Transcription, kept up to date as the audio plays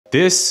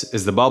This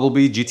is the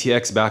Boblbee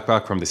GTX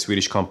backpack from the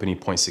Swedish company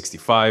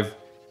Point65,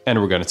 and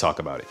we're going to talk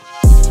about it.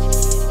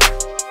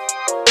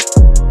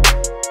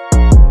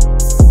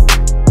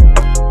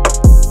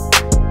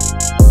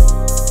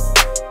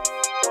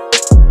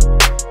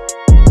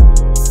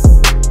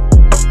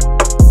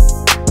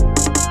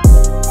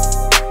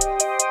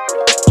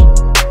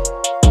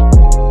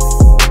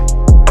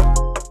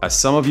 As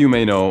some of you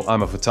may know,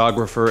 I'm a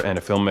photographer and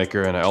a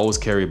filmmaker, and I always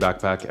carry a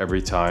backpack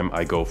every time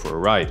I go for a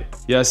ride.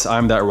 Yes,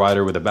 I'm that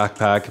rider with a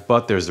backpack,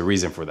 but there's a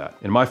reason for that.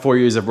 In my 4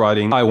 years of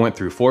riding, I went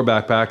through 4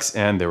 backpacks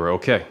and they were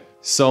okay.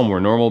 Some were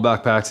normal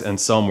backpacks and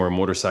some were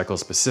motorcycle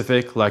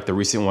specific, like the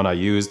recent one I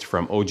used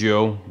from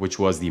OGO, which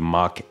was the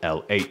Mach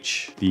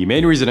LH. The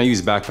main reason I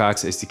use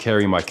backpacks is to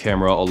carry my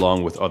camera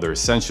along with other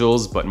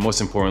essentials, but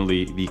most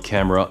importantly, the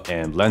camera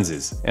and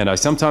lenses. And I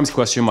sometimes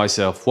question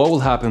myself, what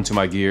will happen to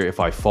my gear if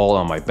I fall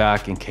on my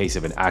back in case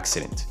of an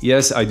accident?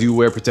 Yes, I do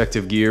wear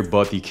protective gear,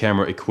 but the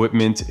camera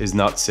equipment is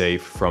not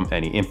safe from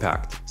any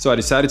impact. So I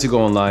decided to go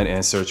online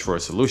and search for a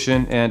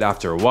solution, and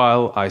after a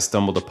while, I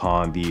stumbled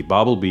upon the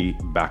Boblbee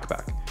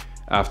backpack.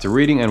 After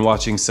reading and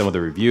watching some of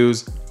the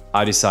reviews,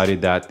 I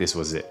decided that this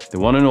was it. The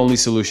one and only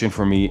solution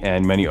for me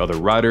and many other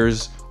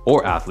riders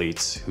or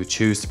athletes who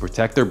choose to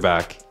protect their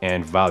back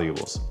and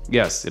valuables.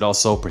 Yes, it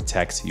also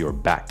protects your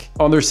back.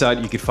 On their site,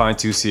 you can find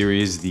 2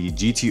 series, the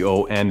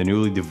GTO and the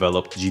newly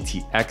developed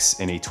GTX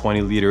in a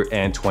 20-liter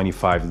and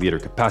 25-liter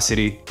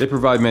capacity. They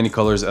provide many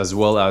colors as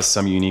well as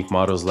some unique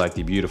models like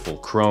the beautiful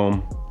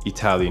chrome,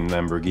 Italian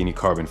Lamborghini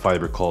carbon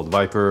fiber called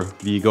Viper,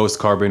 the Ghost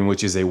Carbon,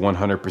 which is a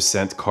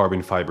 100%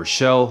 carbon fiber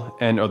shell,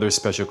 and other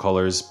special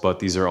colors, but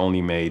these are only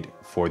made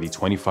for the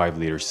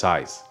 25-liter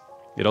size.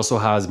 It also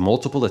has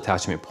multiple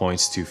attachment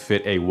points to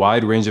fit a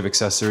wide range of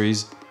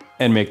accessories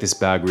and make this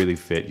bag really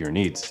fit your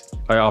needs.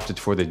 I opted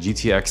for the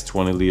GTX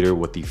 20-liter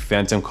with the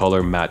Phantom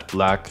color matte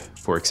black.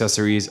 For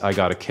accessories, I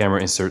got a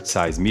camera insert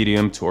size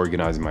medium to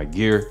organize my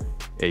gear,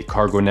 a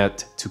cargo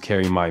net to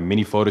carry my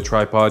mini photo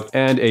tripod,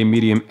 and a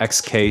medium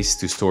X case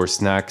to store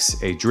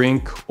snacks, a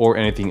drink, or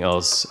anything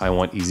else I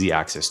want easy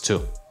access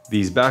to.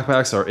 These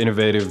backpacks are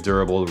innovative,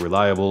 durable,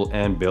 reliable,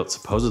 and built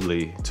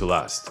supposedly to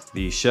last.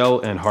 The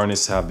shell and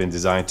harness have been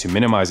designed to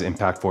minimize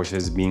impact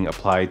forces being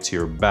applied to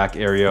your back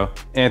area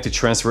and to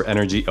transfer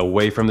energy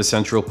away from the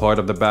central part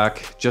of the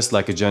back, just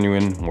like a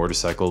genuine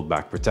motorcycle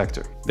back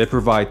protector. They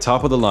provide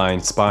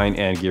top-of-the-line spine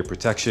and gear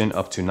protection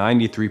up to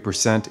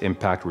 93%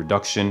 impact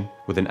reduction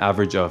with an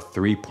average of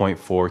 3.4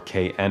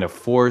 kN of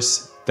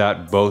force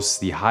that boasts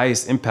the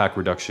highest impact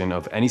reduction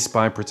of any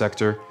spine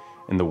protector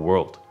in the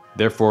world.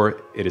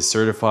 Therefore, it is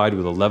certified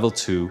with a level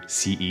 2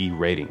 CE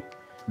rating.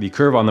 The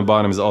curve on the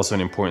bottom is also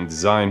an important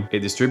design. It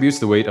distributes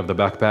the weight of the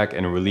backpack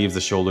and relieves the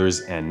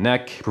shoulders and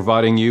neck,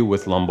 providing you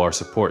with lumbar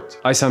support.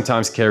 I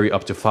sometimes carry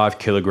up to 5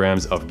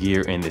 kilograms of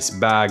gear in this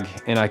bag,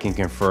 and I can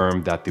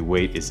confirm that the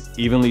weight is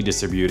evenly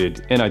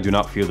distributed and I do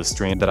not feel the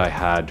strain that I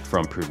had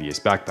from previous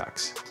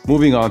backpacks.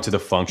 Moving on to the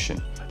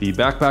function. The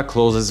backpack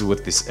closes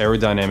with this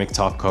aerodynamic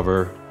top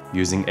cover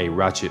using a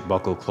ratchet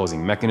buckle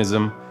closing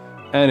mechanism,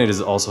 and it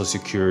is also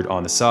secured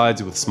on the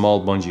sides with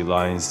small bungee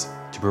lines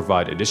to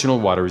provide additional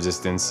water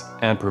resistance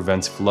and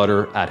prevents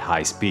flutter at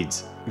high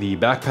speeds. The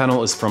back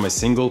panel is from a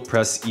single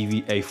press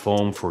EVA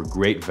foam for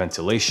great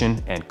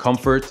ventilation and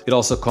comfort. It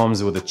also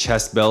comes with a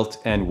chest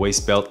belt and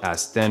waist belt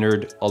as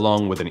standard,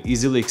 along with an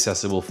easily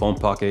accessible phone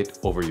pocket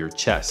over your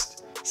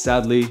chest.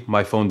 Sadly,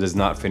 my phone does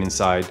not fit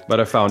inside,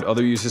 but I found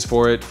other uses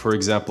for it, for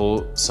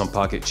example, some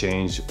pocket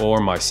change or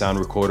my sound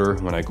recorder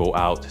when I go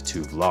out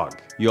to vlog.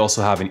 You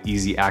also have an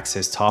easy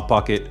access top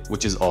pocket,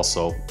 which is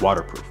also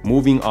waterproof.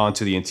 Moving on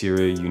to the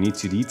interior, you need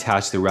to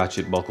detach the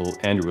ratchet buckle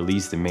and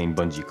release the main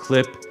bungee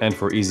clip. And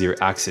for easier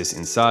access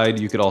inside,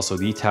 you could also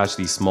detach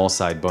these small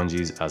side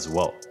bungees as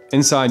well.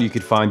 Inside, you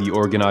could find the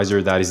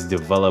organizer that is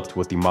developed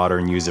with the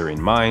modern user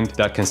in mind.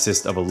 That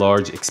consists of a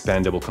large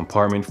expandable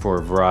compartment for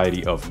a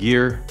variety of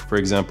gear. For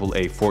example,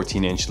 a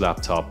 14-inch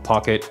laptop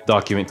pocket,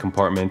 document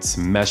compartments,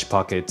 mesh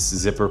pockets,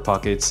 zipper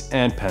pockets,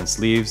 and pen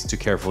sleeves to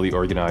carefully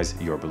organize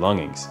your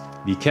belongings.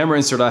 The camera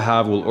insert I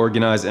have will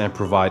organize and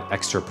provide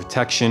extra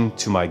protection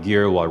to my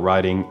gear while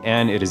riding,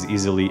 and it is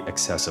easily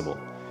accessible.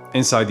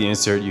 Inside the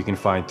insert, you can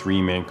find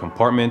 3 main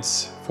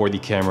compartments for the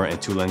camera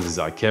and 2 lenses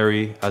I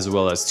carry, as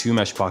well as 2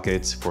 mesh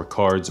pockets for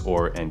cards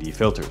or ND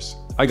filters.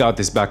 I got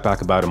this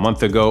backpack about a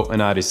month ago,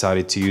 and I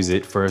decided to use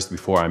it first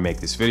before I make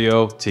this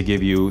video to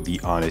give you the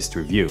honest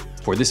review.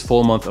 For this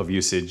full month of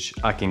usage,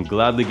 I can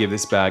gladly give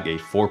this bag a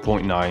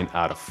 4.9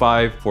 out of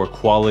 5 for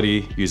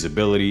quality,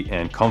 usability,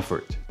 and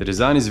comfort. The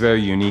design is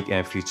very unique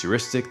and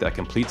futuristic that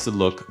completes the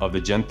look of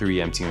the Gen 3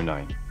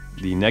 MT09.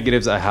 The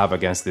negatives I have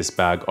against this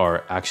bag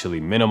are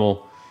actually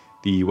minimal.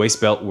 The waist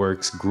belt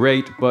works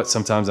great, but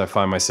sometimes I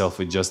find myself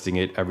adjusting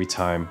it every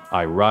time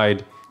I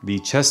ride. The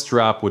chest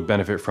strap would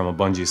benefit from a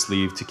bungee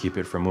sleeve to keep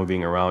it from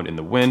moving around in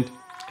the wind.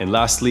 And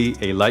lastly,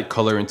 a light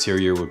color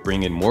interior would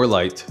bring in more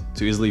light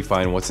to easily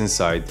find what's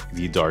inside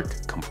the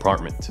dark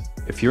compartment.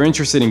 If you're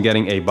interested in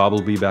getting a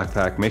Boblbee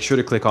backpack, make sure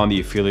to click on the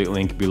affiliate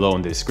link below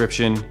in the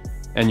description.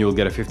 and you'll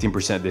get a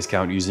 15%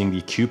 discount using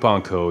the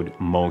coupon code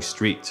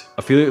Mostreet.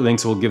 Affiliate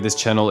links will give this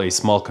channel a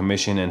small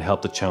commission and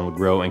help the channel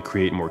grow and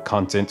create more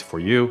content for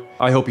you.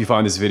 I hope you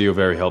found this video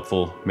very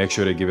helpful. Make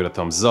sure to give it a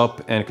thumbs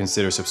up and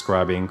consider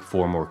subscribing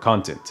for more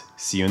content.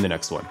 See you in the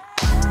next one.